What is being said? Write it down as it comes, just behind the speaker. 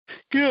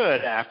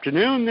Good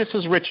afternoon. This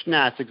is Rich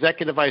Nass,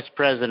 Executive Vice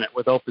President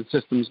with Open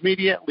Systems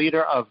Media,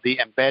 leader of the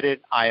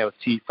Embedded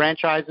IoT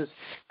franchises,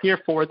 here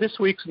for this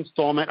week's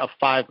installment of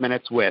 5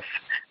 Minutes With.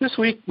 This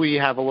week we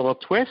have a little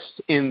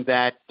twist in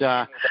that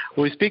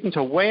we'll be speaking to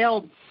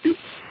Wael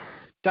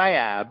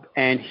Diab,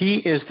 and he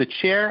is the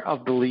chair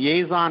of the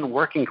Liaison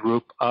Working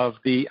Group of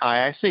the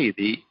IIC,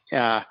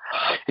 the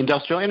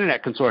Industrial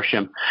Internet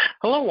Consortium.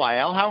 Hello,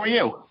 Wael. How are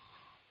you?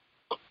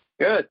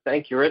 Good.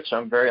 Thank you, Rich.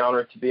 I'm very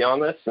honored to be on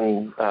this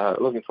and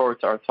looking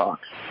forward to our talk.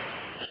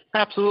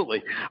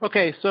 Absolutely.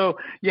 Okay, so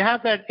you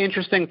have that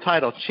interesting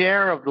title,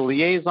 Chair of the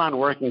Liaison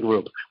Working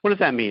Group. What does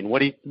that mean?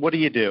 What do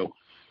you do?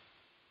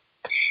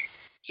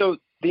 So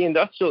the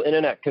Industrial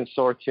Internet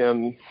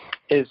Consortium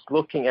is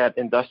looking at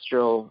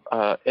industrial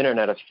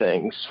Internet of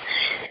Things.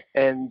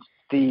 And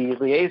the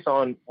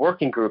Liaison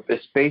Working Group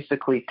is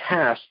basically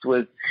tasked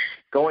with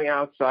going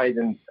outside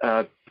and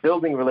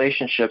building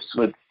relationships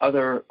with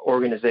other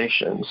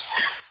organizations,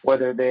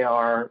 whether they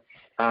are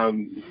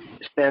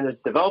standards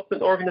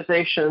development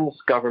organizations,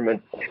 government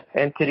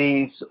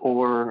entities,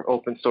 or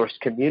open source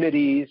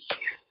communities,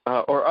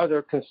 or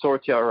other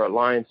consortia or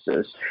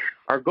alliances.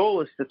 Our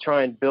goal is to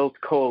try and build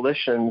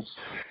coalitions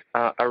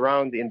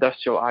around the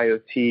industrial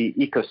IoT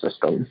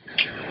ecosystem.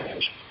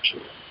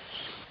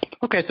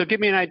 Okay, so give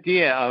me an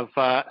idea of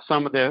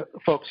some of the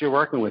folks you're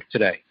working with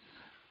today.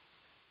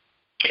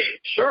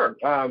 Sure.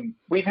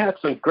 We've had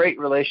some great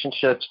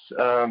relationships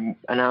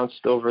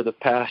announced over the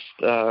past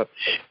a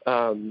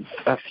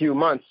few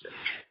months.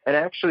 And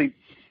actually,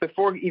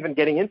 before even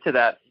getting into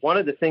that, one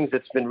of the things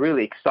that's been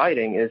really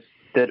exciting is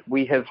that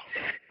we have,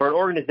 for an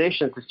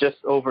organization that's just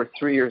over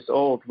 3 years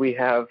old, we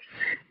have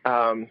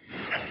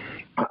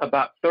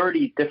about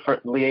 30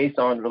 different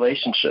liaison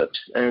relationships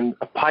and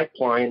a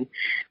pipeline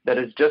that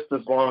is just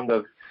as long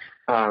of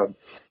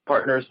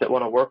partners that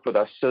want to work with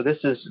us. So this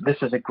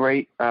is a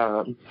great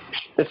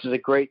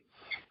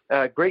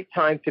great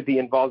time to be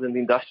involved in the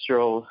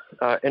industrial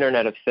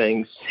Internet of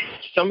Things.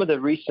 Some of the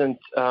recent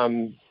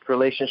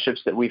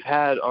relationships that we've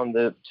had on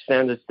the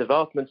standards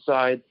development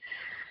side,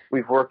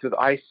 we've worked with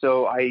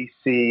ISO,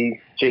 IEC,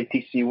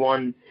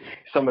 JTC1,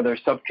 some of their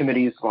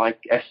subcommittees like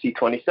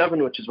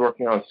SC27, which is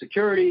working on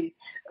security,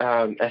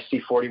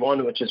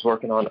 SC41, which is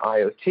working on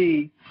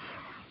IoT,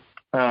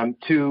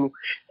 to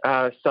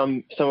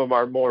some of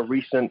our more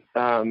recent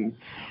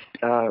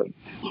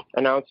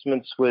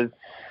announcements with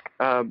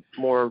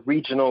more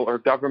regional or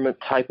government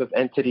type of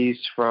entities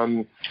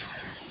from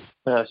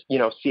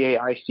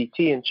CAICT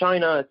in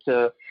China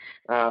to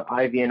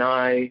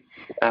IVNI,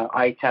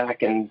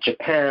 ITAC in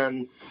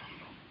Japan,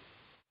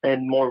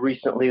 and more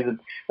recently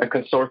a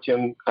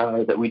consortium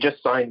that we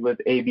just signed with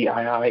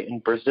ABII in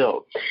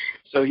Brazil.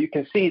 So you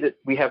can see that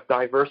we have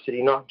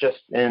diversity not just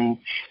in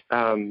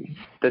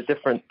the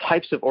different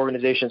types of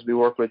organizations we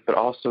work with, but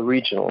also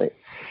regionally.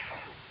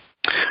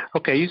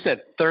 Okay, you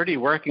said 30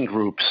 working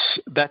groups.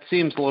 That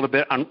seems a little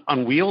bit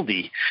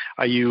unwieldy.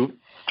 Are you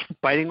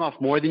biting off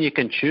more than you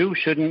can chew?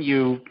 Shouldn't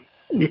you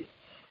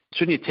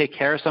take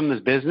care of some of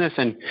this business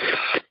and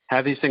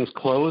have these things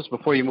closed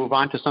before you move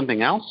on to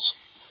something else?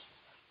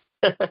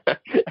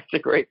 That's a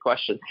great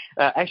question.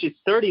 Actually,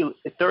 30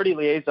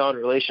 liaison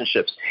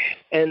relationships,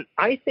 and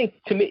I think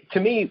to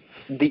me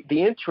the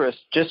interest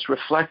just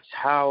reflects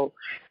how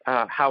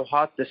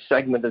hot this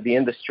segment of the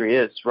industry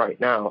is right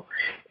now,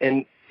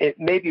 and it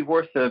may be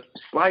worth a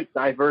slight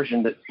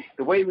diversion that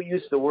the way we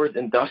use the word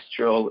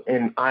industrial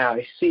in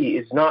IIC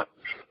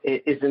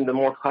is in the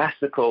more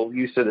classical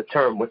use of the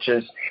term, which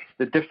is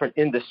the different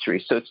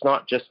industries. So it's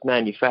not just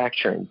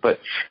manufacturing, but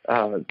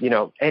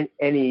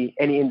any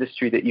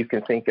industry that you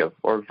can think of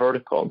or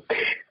vertical.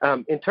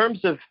 In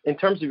terms of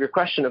your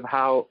question of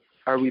how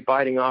are we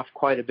biting off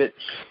quite a bit,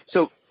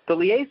 so the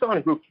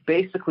liaison group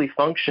basically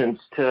functions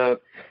to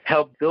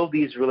help build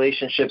these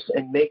relationships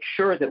and make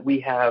sure that we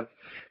have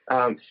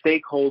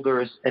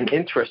stakeholders and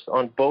interests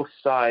on both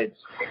sides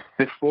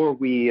before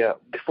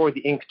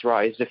the ink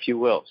dries, if you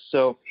will.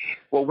 So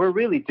what we're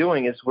really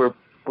doing is we're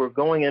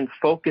going and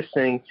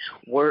focusing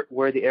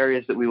where the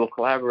areas that we will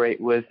collaborate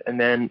with, and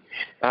then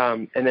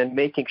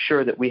making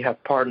sure that we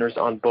have partners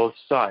on both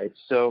sides.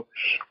 So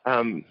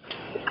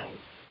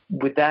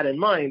with that in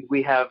mind,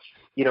 we have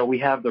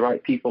the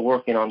right people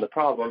working on the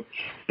problem,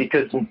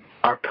 because in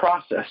our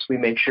process, we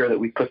make sure that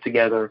we put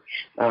together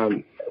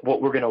what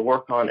we're going to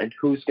work on and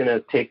who's going to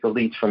take the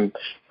lead from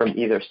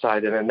either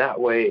side. And in that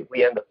way,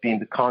 we end up being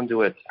the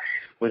conduit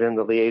within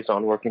the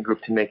liaison working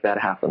group to make that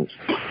happen.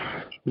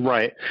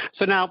 Right.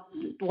 So now,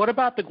 what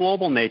about the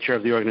global nature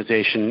of the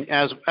organization?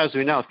 As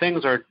we know,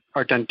 things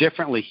are done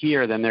differently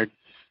here than they're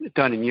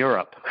done in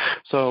Europe.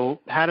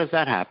 So how does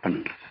that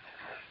happen?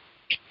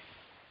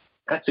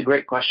 That's a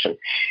great question.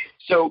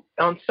 So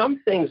on some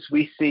things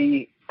we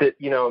see that,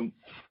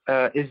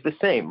 is the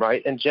same,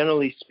 right? And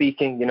generally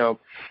speaking, there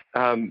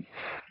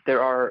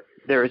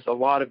is a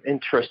lot of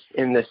interest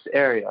in this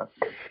area.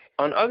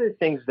 On other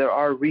things, there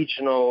are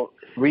regional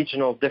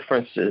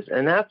differences,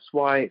 and that's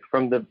why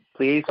from the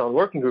liaison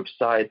working group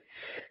side,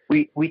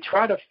 we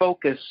try to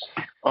focus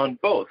on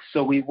both.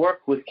 So we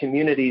work with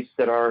communities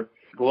that are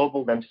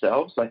global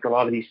themselves, like a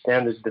lot of these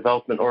standards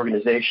development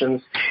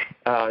organizations,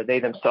 they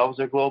themselves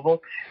are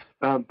global.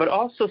 But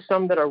also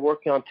some that are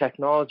working on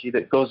technology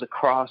that goes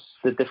across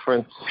the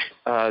different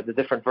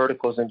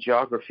verticals and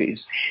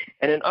geographies.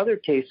 And in other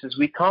cases,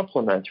 we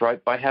complement, right,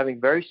 by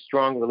having very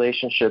strong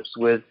relationships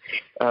with,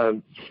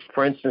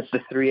 for instance, the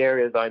three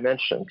areas I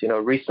mentioned.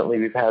 Recently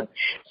we've had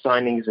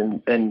signings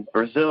in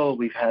Brazil,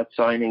 we've had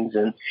signings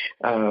in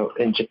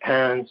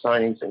Japan,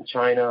 signings in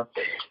China.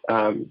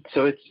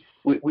 So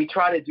we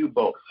try to do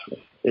both.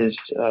 Is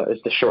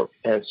the short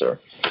answer.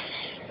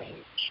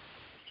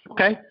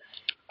 Okay.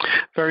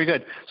 Very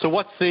good. So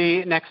what's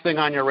the next thing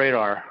on your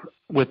radar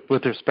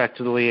with respect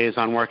to the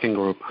liaison working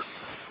group?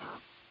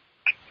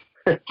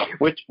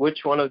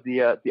 Which one of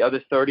the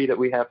other 30 that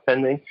we have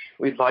pending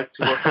we'd like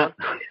to work on?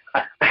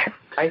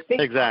 I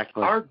think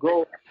exactly our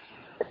goal.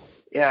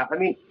 Yeah, I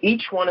mean,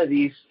 each one of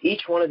these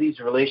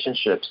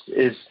relationships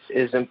is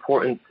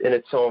important in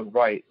its own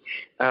right.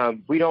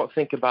 We don't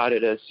think about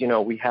it as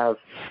we have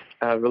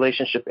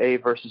relationship A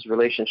versus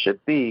relationship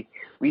B.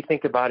 We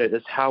think about it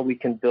as how we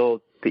can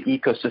build the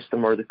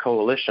ecosystem or the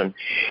coalition.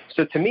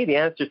 So to me, the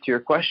answer to your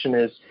question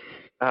is,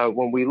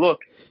 when we look,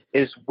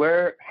 is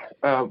where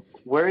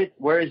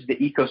is the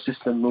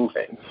ecosystem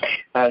moving?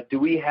 Have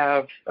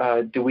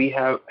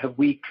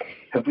we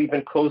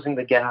been closing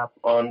the gap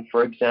on,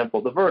 for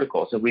example, the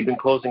verticals? Have we been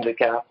closing the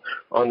gap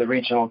on the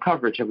regional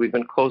coverage? Have we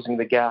been closing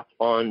the gap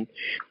on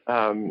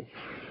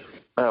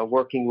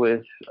working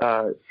with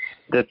the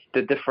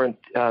different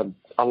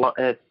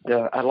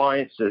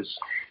alliances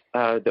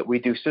that we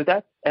do? So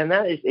that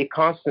is a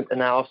constant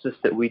analysis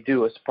that we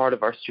do as part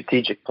of our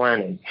strategic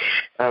planning.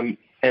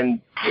 And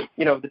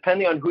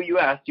depending on who you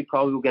ask, you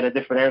probably will get a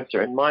different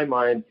answer. In my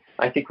mind,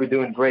 I think we're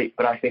doing great,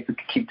 but I think we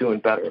could keep doing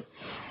better.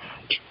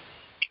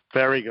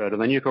 Very good.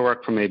 And then you can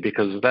work for me,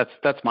 because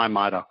that's my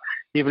motto.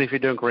 Even if you're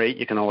doing great,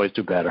 you can always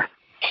do better.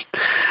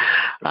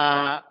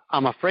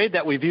 I'm afraid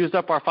that we've used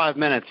up our 5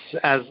 minutes.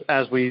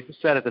 As we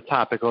said at the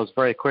top, it goes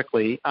very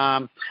quickly.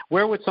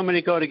 Where would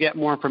somebody go to get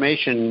more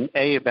information,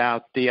 A,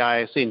 about the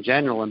IIC in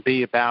general, and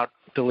B, about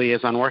the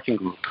Liaison Working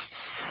Group?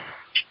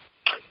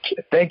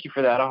 Thank you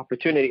for that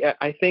opportunity.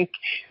 I think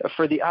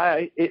for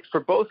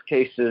both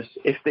cases,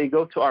 if they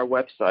go to our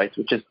website,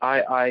 which is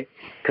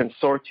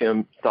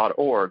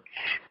iiconsortium.org,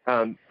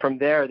 from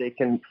there they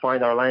can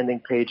find our landing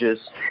pages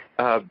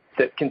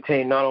that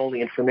contain not only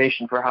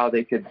information for how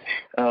they could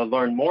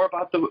learn more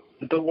about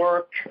the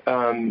work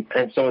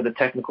and some of the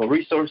technical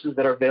resources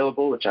that are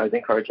available, which I would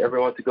encourage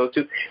everyone to go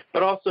to,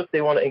 but also if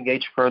they want to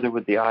engage further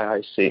with the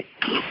IIC.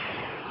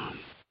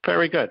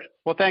 Very good.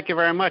 Well, thank you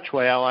very much,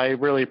 Wael. I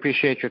really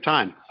appreciate your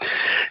time.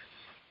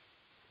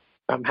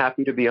 I'm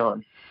happy to be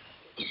on.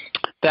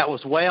 That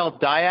was Wael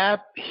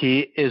Diab.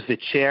 He is the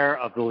chair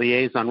of the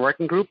Liaison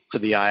Working Group for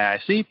the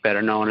IIC,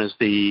 better known as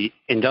the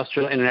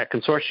Industrial Internet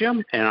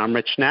Consortium. And I'm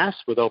Rich Nass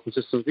with Open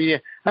Systems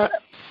Media.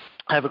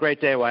 Have a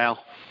great day, Wael.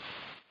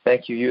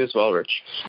 Thank you. You as well, Rich.